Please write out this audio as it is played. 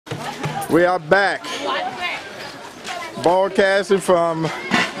We are back, broadcasting from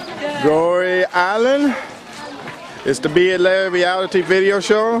Goree Island. It's the LTL reality video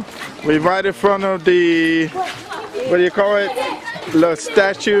show. We're right in front of the, what do you call it? The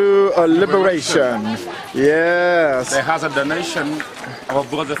Statue of Liberation. Yes. There has a donation of our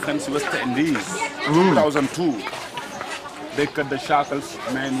brother friends West Indies, 2002. They cut the shackles,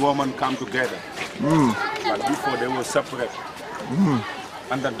 man and woman come together. But before they were separate.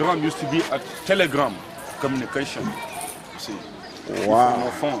 And the drum used to be a telegram communication. You see. Wow.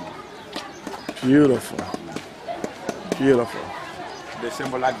 No phone. Beautiful. Beautiful. They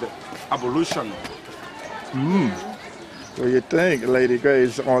symbolize the abolition. What do you think, Lady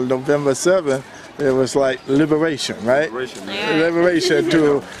Grace? On November 7th, it was like liberation, right? Liberation. Liberation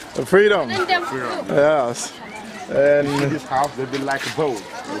to freedom. Yes. And In this house, they built like a bowl.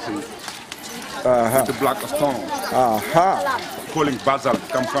 You see. With the block of stone. Calling basalt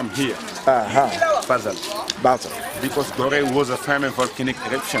come from here. Basalt. Basalt. Because Goree was a famous volcanic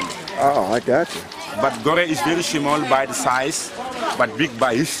eruption. Oh, I got you. But Goree is very small by the size, but big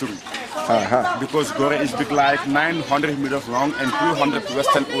by history. Because Goree is big like 900 meters long and 200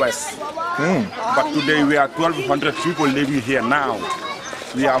 west and west. But today we are 1,200 people living here now.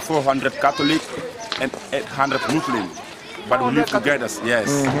 We are 400 Catholic and 800 Muslim. But we live together, yes.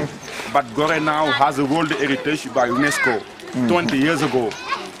 But Goree now has a World Heritage by UNESCO 20 years ago.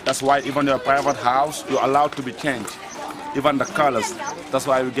 That's why even your private house, you're allowed to be changed. Even the colors. That's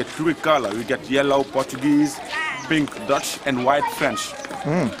why we get three colors. We get yellow, Portuguese, pink, Dutch, and white French.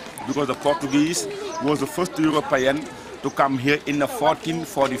 Because the Portuguese was the first European to come here in the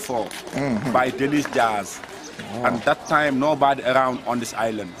 1444 by Delish Jazz. And that time, nobody around on this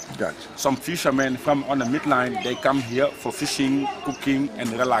island. Gotcha. Some fishermen from on the midline, they come here for fishing, cooking,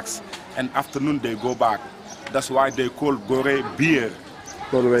 and relax. And afternoon, they go back. That's why they call Goree beer.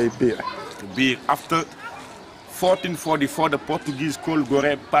 Goree beer. Beer. After 1444, the Portuguese called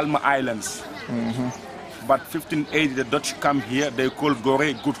Goree Palma Islands. But 1580, the Dutch come here, they call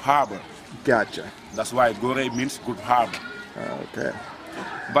Goree Good Harbor. Gotcha. That's why Goree means good harbor. Okay.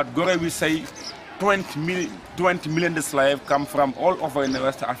 But Goree, we say 20 million slaves come from all over in the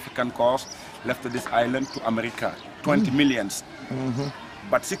West African coast, left to this island to America. 20 millions.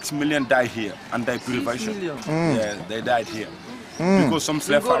 But 6 million die here under privation. Yeah, they died here. Because some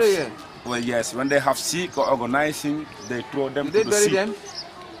slaves have, well, yes, when they have sick or organizing, they throw them to the sea. Them?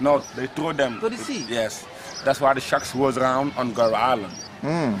 No, they throw them to the sea. Yes, that's why the sharks was around on Goree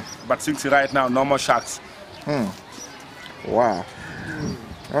Island. But since right now, no more sharks. Wow.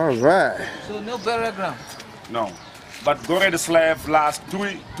 All right. So no burial ground? No. But Goree the slave lasts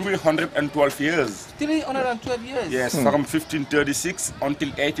 312 years. 312 years? Yes, from 1536 until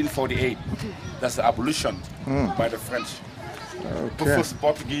 1848. That's the abolition by the French. Okay. First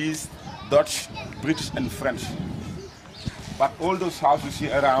Portuguese, Dutch, British, and French. But all those houses you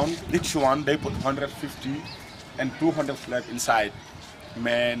see around, each one they put 150 and 200 slaves inside.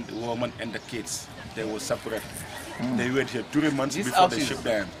 Men, women, and the kids. They were separate. They wait here 3 months before they ship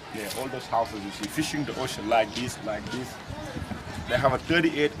them. Yeah, all those houses you see, fishing the ocean like this, like this. They have a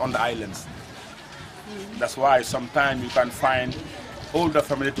 38 on the islands. That's why sometimes you can find all the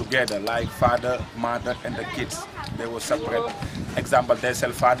family together, like father, mother, and the kids. They were separate. Example, they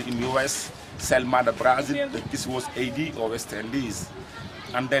sell father in US, sell mother Brazil, the kids was AD or West Indies.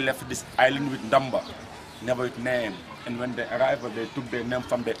 And they left this island with number, never with name. And when they arrived, they took their name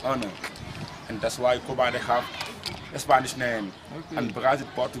from their owner. And that's why Cuba, they have a Spanish name, and Brazil,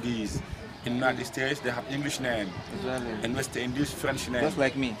 Portuguese. In the United States, they have English name, and West Indies, French name. Just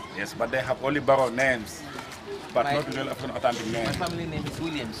like me. Yes, but they have only borrowed names, but not real authentic name. My family name is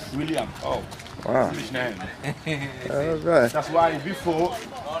Williams. William, oh, Wow. English name. All right. That's why before,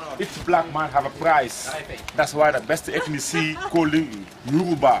 each black man have a price. That's why the best ethnicity called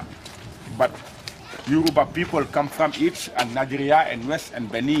Yoruba. But Yoruba people come from each and Nigeria and West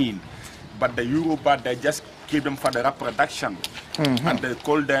and Benin. But the Yoruba, they just keep them for the reproduction. And they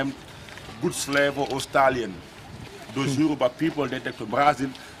call them good slave or stallion. Those Yoruba people, they take to Brazil,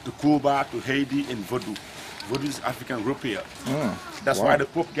 to Cuba, to Haiti, and Voodoo. Voodoo is African rupiah. That's why the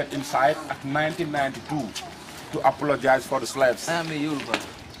Pope get inside at 1992 to apologize for the slaves. I'm a Yoruba.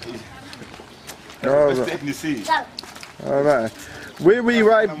 All right. We'll be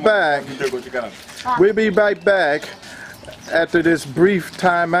right back. We'll be right back after this brief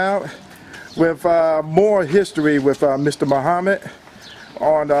timeout with more history with Mr. Muhammad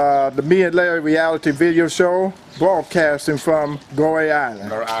on the Me and Larry reality video show, broadcasting from Goree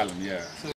Island. Goree Island, yeah.